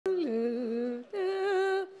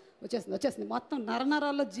వచ్చేసింది మొత్తం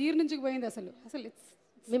నరనరాల్లో జీర్ణించుకుపోయింది అసలు ఇట్స్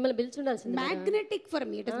మిమ్మల్ని పిలిచుండాల్సింది magnetic for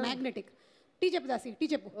me it is magnetic. Tea చెప్పు దాసి, టీ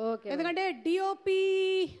చెప్పు. ఎందుకంటే డిఓపి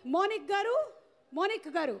మోనిక్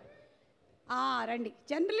గారు రండి.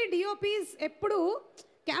 జనరలీ డిఓపీస్ ఎప్పుడు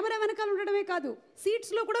కెమెరా వెనకాల ఉండడమే కాదు,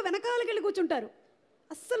 సీట్స్లో కూడా వెనకాలకి వెళ్ళి కూర్చుంటారు.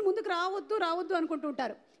 అస్సలు ముందుకు రావద్దు అనుకుంటూ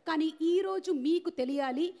ఉంటారు. కానీ ఈరోజు మీకు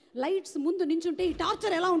తెలియాలి, లైట్స్ ముందు నించుంటే ఈ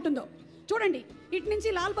టార్చర్ ఎలా ఉంటుందో. చూడండి, ఇటు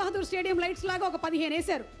నుంచి లాల్ బహదూర్ స్టేడియం లైట్స్ లాగా ఒక 15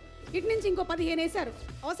 వేశారు, ఇటు నుంచి ఇంకో 15 వేశారు.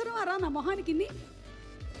 అవసరమా రా నా మొహానికి?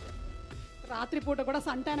 రాత్రిపూట కూడా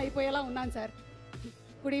సంటాన్ అయిపోయేలా ఉన్నాను sir.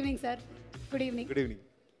 Good evening sir. Good evening.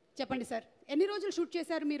 చెప్పండి సార్, ఎన్ని రోజులు షూట్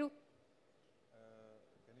చేశారు మీరు?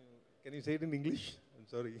 Can you say it in English? I'm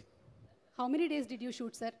sorry. How many days did you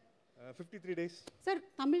shoot, sir? 53 days. Sir,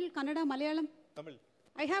 Tamil, Kannada, Malayalam? Tamil.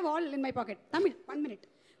 I have all in my pocket. Tamil, 1 minute.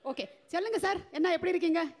 Okay. சொல்லுங்க sir, என்ன எப்படி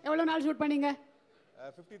இருக்கீங்க? எவ்வளவு நாள் shoot பண்ணீங்க?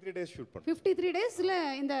 53 days shoot பண்ணேன். 53 daysல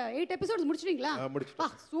இந்த 8 episodes முடிச்சிட்டீங்களா?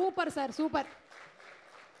 முடிச்சிட்டேன். Super sir, super.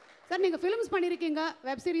 சார், நீங்க ஃபிலிம்ஸ் பண்ணிருக்கீங்க,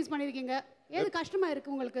 வெப் சீரிஸ் பண்ணிருக்கீங்க. எது கஷ்டமா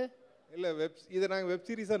இருக்கு உங்களுக்கு? இல்ல இத நாங்க வெப்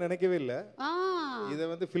சீரிஸா நினைக்கவே இல்ல. இத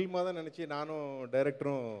வந்து ஃபில்மா தான் நினைச்சு நானும்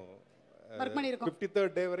டைரக்டரும் வர்க் பண்ணிருக்கோம்.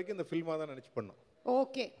 53rd டே வரைக்கும் இந்த ஃபில்மா தான் நினைச்சு பண்ணோம்.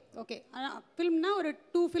 ஓகே. ஃபிலிம்னா ஒரு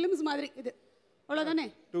 2 ஃபிலிம்ஸ் மாதிரி இது. அவ்வளவுதானே?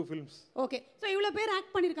 2 films. ஓகே. சோ இவ்வளவு பேர்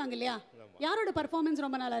ஆக்ட் பண்ணிருக்காங்க இல்லையா? யாரோட பெர்ஃபார்மன்ஸ்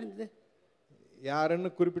ரொம்ப நல்லா இருந்தது?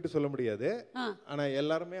 யாருன்னு குறிப்பிட்டு சொல்ல முடியாது. ஆனா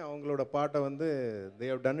எல்லாரும் அவங்களோட பாட்டை வந்து they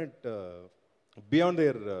have done it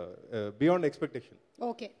beyond expectation.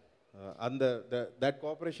 Okay. And that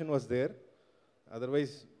cooperation was there.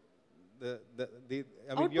 Otherwise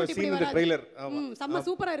I mean, you have seen in the trailer. సమ్మ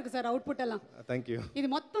super ఇருக்கு sir output ఎல்லாம். Thank you. ఇది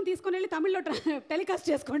మొత్తం తీసుకొని వెళ్ళి తమిళ్లో టెలికాస్ట్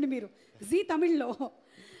చేసుకోండి మీరు, జీ తమిళ్లో.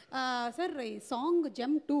 సార్, ఈ సాంగ్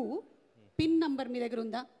జెమ్ 2 పిన్ నంబర్ మీ దగ్గర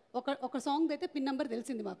ఉందా? ఒక సాంగ్ అయితే పిన్ నంబర్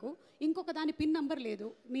తెలిసింది మాకు, ఇంకొక దాని పిన్ నంబర్ లేదు.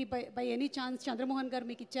 Me by any chance Chandramohan గారు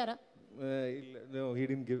మీకు ఇచ్చారా? No, he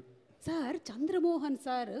didn't give. Sir, Chandramohan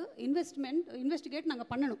sir investigate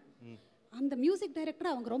நாங்கள் பண்ணணும். அந்த மியூசிக் டைரக்டர்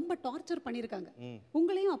அவங்க ரொம்ப டார்ச்சர் பண்ணியிருக்காங்க.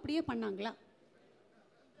 உங்களையும் அப்படியே பண்ணாங்களா?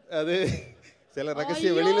 அது சில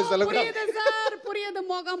ரகசிய வெளியில சொல்லக்கூடாது. புரியுது சார், புரியுது.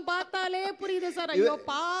 முகம் பார்த்தாலே புரியுது சார். ஐயோ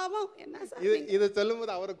பாவம். என்ன சார் இத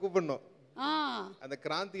சொல்லும்போது அவரை கூப்பிடணும். அந்த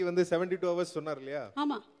கிராந்தி வந்து 72 hours சொன்னார் இல்லையா?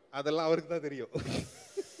 ஆமா, அதெல்லாம் அவருக்கு தான் தெரியும்.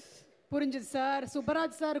 పురింజిత్ సార్,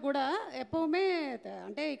 సుబ్బరాజ్ సార్ కూడా ఎప్పుమే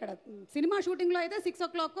అంటే ఇక్కడ సినిమా షూటింగ్లో అయితే 6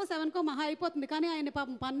 o'clock 7 మహా అయిపోతుంది, కానీ ఆయన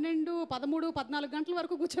పాపం 12, 13, 14 గంటల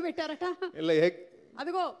వరకు కూర్చోబెట్టారట.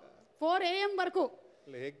 అదిగో 4 AM వరకు.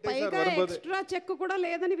 పైగా ఎక్స్ట్రా చెక్ కూడా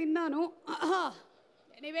లేదని విన్నాను.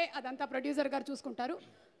 ఎనీవే, అదంతా ప్రొడ్యూసర్ గారు చూసుకుంటారు.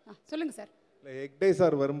 சொல்லுங்க சார். ஹெக்டே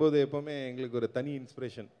சார் வரும்போது எப்பவுமே எங்களுக்கு ஒரு தனி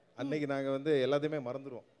இன்ஸ்பிரேஷன். அன்னைக்கு நாங்க வந்து எல்லாத்தையுமே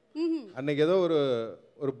மறந்துடுவோம். அன்னைக்கு ஏதோ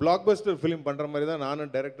ஒரு பிளாக் பஸ்டர் ஃபிலிம் பண்ற மாதிரி தான் நானும்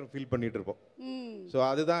டைரக்டரும் ஃபீல் பண்ணிட்டு இருப்போம். ஸோ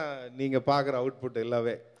அதுதான் நீங்க பாக்குற அவுட்புட்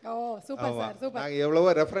எல்லாமே. ஓ சூப்பர் சார், சூப்பர். நாங்க எவ்வளவோ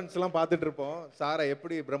ரெஃபரன்ஸ் எல்லாம் பார்த்துட்டு இருப்போம், சாரை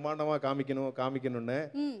எப்படி பிரம்மாண்டமா காமிக்கணும்னு.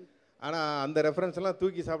 ஆனா அந்த ரெஃபரன்ஸ் எல்லாம்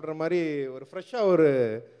தூக்கி சாப்பிடுற மாதிரி ஒரு ஃப்ரெஷ்ஷா ஒரு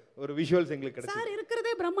விஷுவல்ஸ் எங்களுக்கு கிடைச்சு. சார்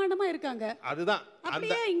இருக்கிறதே பிரம்மாண்டமா இருக்காங்க. அதுதான்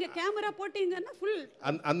அப்படியே இங்க கேமரா போட்டீங்கன்னா ஃபுல்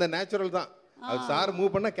அந்த நேச்சுரல் தான். அது சார்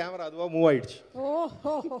மூவ் பண்ணா கேமரா அதுவா மூவ் ஆயிடுச்சு.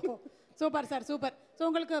 ஓஹோ, சூப்பர் சார், சூப்பர். ஸோ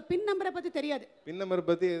உங்களுக்கு பின் நம்பரை பற்றி தெரியாது? பின் நம்பரை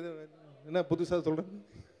பற்றி என்ன புதுசாக சொல்கிறேன்?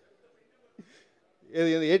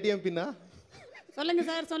 ఏటీఎం పిన్నా? சொல்லுங்க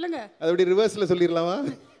సార్, சொல்லுங்க. అది அப்படி రివర్స్లో சொல்லிரலாமா?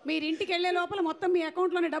 మీరు ఇంటికి వెళ్ళే లోపల మొత్తం మీ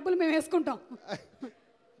అకౌంట్లోనే డబ్బులు మేము వేసుకుంటాం.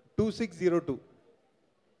 2602.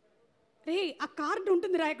 రే, ఆ కార్డు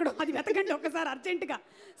ఉంటుందిరా ఇక్కడ, అది వెతకండి ఒకసారి అర్జెంటుగా.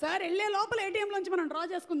 సార్ వెళ్ళే లోపల ఏటీఎంలోంచి మనం డ్రా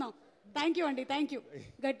చేసుకుందాం. థ్యాంక్ యూ అండి, థ్యాంక్ యూ.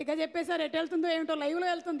 గట్టిగా చెప్పేసారు, ఎటు వెళ్తుందో ఏమిటో, లైవ్లో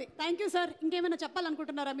వెళ్తుంది. Thank you sir. ఇంకేమైనా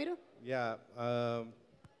చెప్పాలనుకుంటున్నారా మీరు? Yeah,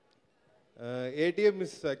 ATM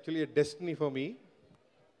is actually a destiny for me.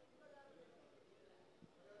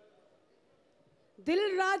 Dil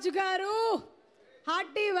Raju గారు,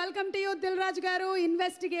 hearty welcome to you. Dil Raju గారు,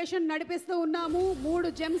 ఇన్వెస్టిగేషన్ నడిపిస్తూ ఉన్నాము.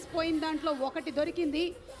 3 జెమ్స్ పోయిన దాంట్లో 1 దొరికింది,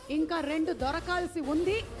 ఇంకా 2 దొరకాల్సి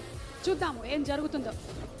ఉంది. చూద్దాము ఏం జరుగుతుందో.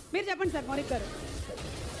 మీరు చెప్పండి సార్, మౌనిక్ గారు.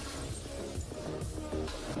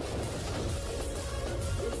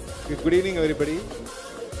 Good evening everybody.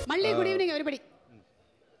 మళ్ళీ గుడ్ ఈవినింగ్ ఎవరీబడి.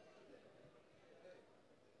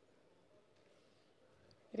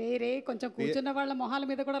 రే కొంచెం కూర్చున్న వాళ్ళ మొహాల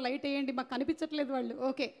మీద కూడా లైట్ వేయండి, మాకు కనిపించట్లేదు వాళ్ళు.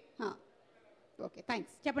 Okay okay,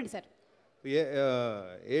 thanks. చెప్పండి sir.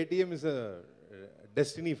 ATM is a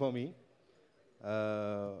destiny for me.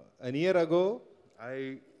 An year ago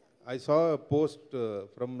I saw a post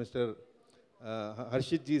from Mr.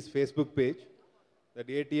 Harshit ji's Facebook page that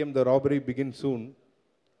ATM, the robbery begins soon.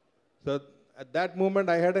 So at that moment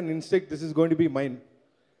I had an instinct, this is going to be mine,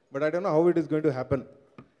 but I don't know how it is going to happen.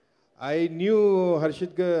 I knew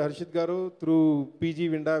Harshit Garu through PG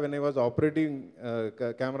Vinda when I was operating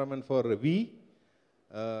cameraman for V.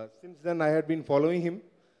 Since then, I had been following him.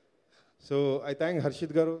 So I thank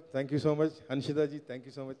Harshit Garu. Thank you so much. Hanshida ji, thank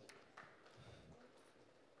you so much.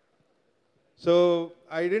 So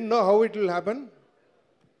I didn't know how it will happen.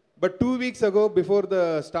 But 2 weeks ago, before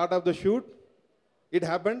the start of the shoot, it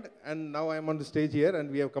happened. And now I am on the stage here and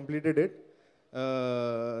we have completed it.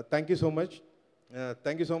 Thank you so much.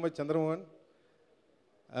 Thank you so much, Chandramohan.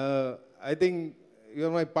 I think you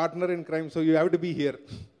are my partner in crime, so you have to be here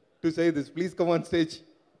to say this. Please come on stage.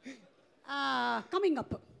 Coming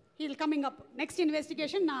up. He'll coming up. Next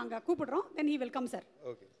investigation, then he will come, sir.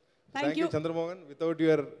 Okay. Thank you, Chandramohan. Without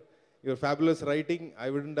your fabulous writing, I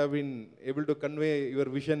wouldn't have been able to convey your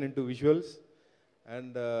vision into visuals.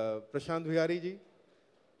 And Prashant Vihari ji,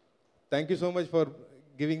 thank you so much for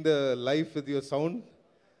giving the life with your sound.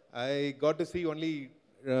 I got to see only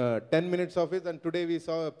 10 minutes of it, and today we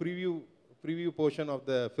saw a preview portion of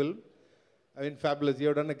the film. I mean, fabulous. You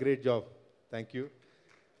have done a great job. Thank you.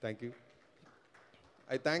 Thank you.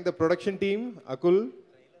 I thank the production team, Akul,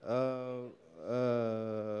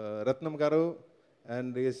 Ratnam Garu,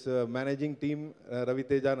 and his managing team, Ravi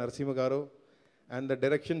Teja, Narasimha Garu, and the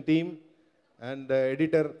direction team, and the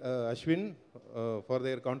editor, Ashwin, for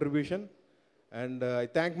their contribution. And I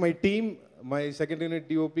thank my team, my second unit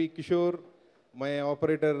DOP, Kishore, my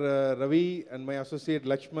operator, Ravi, and my associate,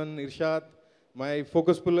 Lakshman, Irshad, my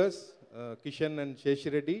focus pullers, Kishan and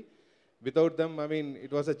Sheshi Reddy. Without them, I mean,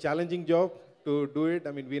 it was a challenging job to do it.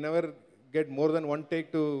 I mean, we never get more than one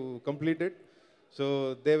take to complete it.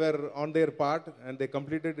 So they were on their part and they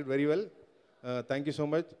completed it very well. Thank you so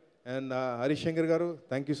much. And Harish Shankar Garu,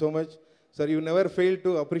 thank you so much. Sir, you never failed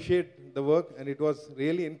to appreciate the work and it was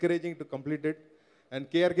really encouraging to complete it. And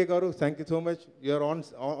KRK Garu, thank you so much. You are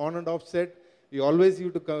on and off set. You always you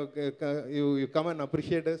come and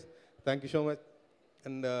appreciate us. Thank you so much.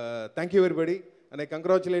 And thank you everybody. And I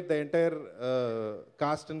congratulate the entire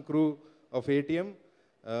cast and crew of ATM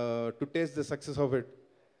to taste the success of it.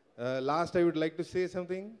 Last, I would like to say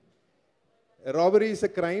something. Robbery is a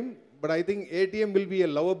crime, but I think ATM will be a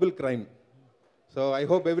lovable crime. So I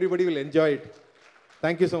hope everybody will enjoy it.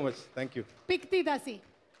 Thank you so much. Thank you. Pikti Dasi.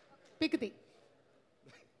 Pikti.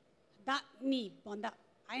 Da ni bonda.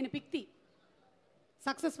 Ayana Pikti.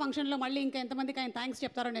 Success function lo malli inka entamandiki ayana thanks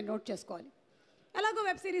cheptaro nenu note cheskovali. Alago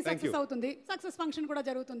web series success avutundi. Success function kuda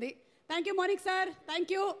jarugutundi. Thank you Monik sir. Thank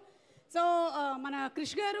you. So మన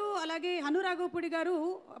క్రిష్ గారు అలాగే హనురాఘవపూడి గారు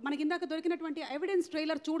మనకి ఇందాక దొరికినటువంటి evidence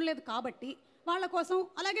trailer చూడలేదు కాబట్టి వాళ్ళ కోసం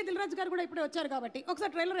అలాగే దిల్ రాజు గారు కూడా ఇప్పుడే వచ్చారు కాబట్టి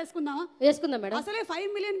ఒకసారి ట్రైలర్ వేసుకుందాం మేడం. అసలే 5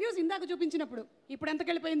 మిలియన్ వ్యూస్ ఇందాక చూపించినప్పుడు ఇప్పుడు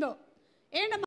ఎంతకెళ్ళిపోయిందో ఏంటమ్మా